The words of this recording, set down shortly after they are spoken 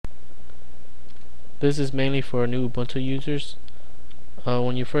This is mainly for new Ubuntu users.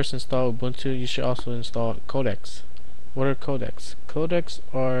 When you first install Ubuntu, you should also install Codecs. What are Codecs? Codecs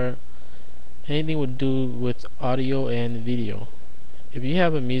are anything would do with audio and video. If you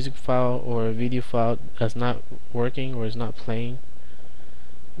have a music file or a video file that's not working or is not playing,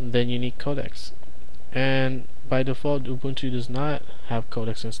 then you need codecs. And by default, Ubuntu does not have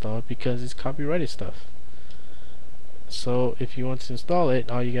codecs installed because it's copyrighted stuff. So if you want to install it,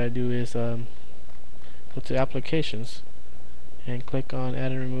 all you gotta do is go to applications and click on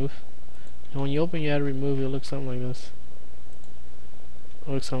add and remove. And when you open your add and remove, it looks something like this.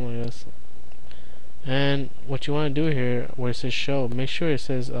 It looks something like this. And what you want to do here, where it says show, make sure it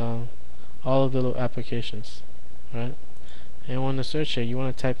says all of the little applications, right? And when to search it, you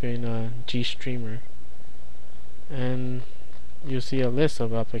want to type in Gstreamer, and you'll see a list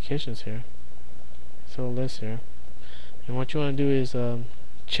of applications here. So a list here, and what you want to do is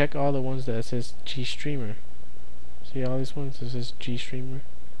check all the ones that says Gstreamer. See all these ones that says Gstreamer,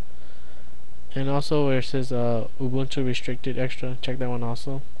 and also where it says Ubuntu restricted extra, check that one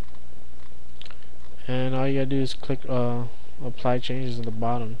also. And all you gotta do is click apply changes at the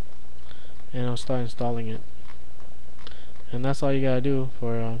bottom, and it'll start installing it. And that's all you gotta do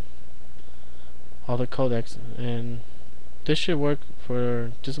for all the codecs. And this should work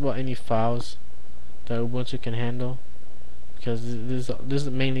for just about any files that Ubuntu can handle, because this is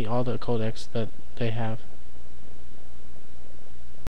mainly all the codecs that they have.